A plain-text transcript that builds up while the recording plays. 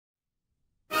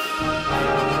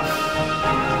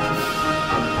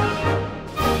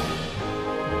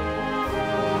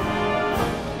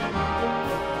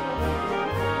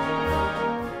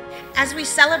As we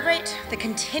celebrate the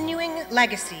continuing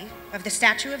legacy of the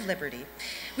Statue of Liberty,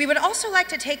 we would also like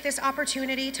to take this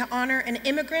opportunity to honor an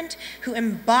immigrant who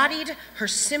embodied her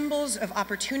symbols of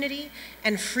opportunity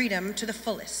and freedom to the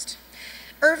fullest.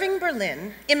 IRVING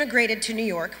BERLIN immigrated to New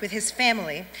York with his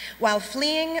family while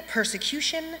fleeing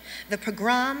persecution, the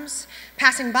pogroms,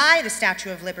 passing by the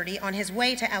Statue of Liberty on his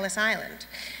way to Ellis Island.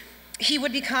 He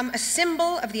would become a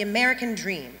symbol of the American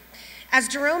dream. As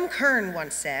Jerome Kern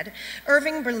once said,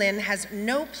 IRVING BERLIN has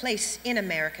no place in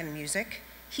American music.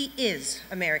 He is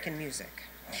American music.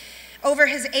 Over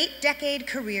his 8-decade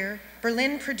career,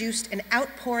 Berlin produced an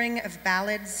outpouring of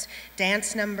ballads,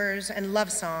 dance numbers, and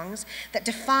love songs that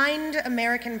defined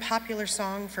American popular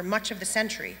song for much of the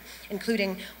century,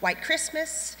 including White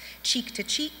Christmas, Cheek to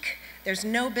Cheek, There's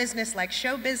No Business Like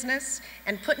Show Business,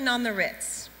 and Puttin' on the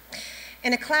Ritz.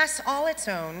 In a class all its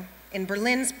own, in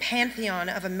Berlin's pantheon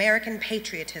of American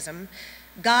patriotism,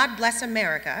 God Bless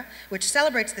America, which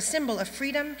celebrates the symbol of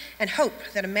freedom and hope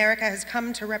that America has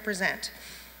come to represent.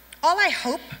 All I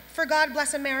hope for God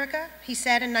Bless America, he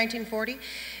said in 1940,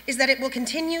 is that it will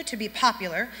continue to be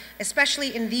popular,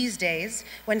 especially in these days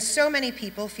when so many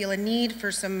people feel a need for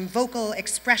some vocal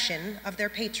expression of their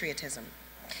patriotism.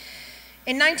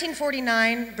 In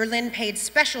 1949, Berlin paid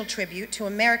special tribute to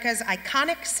America's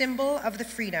iconic symbol of the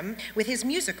freedom with his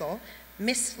musical,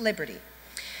 Miss Liberty.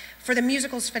 For the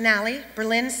musical's finale,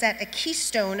 Berlin set a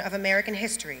keystone of American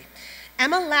history.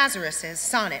 Emma Lazarus's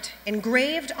sonnet,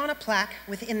 engraved on a plaque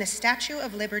within the Statue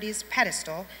of Liberty's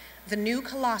pedestal, the new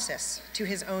Colossus to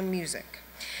his own music.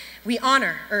 We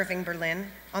honor IRVING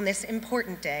BERLIN on this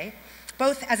important day,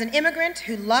 both as an immigrant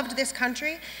who loved this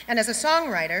country and as a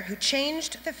songwriter who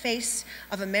changed the face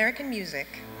of American music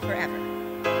forever.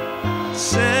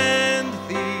 Send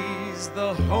these,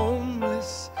 the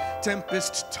homeless,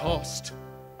 tempest-tossed,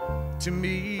 to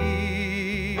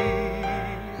me.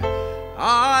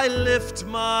 I lift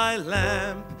my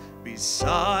lamp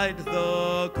beside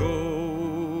the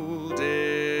golden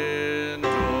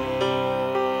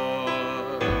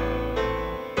door.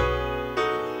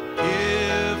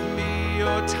 Give me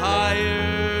your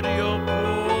tired, your poor.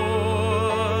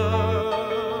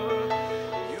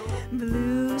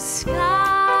 Blue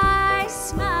sky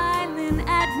smiling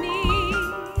at me,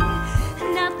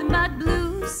 nothing but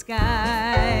blue sky.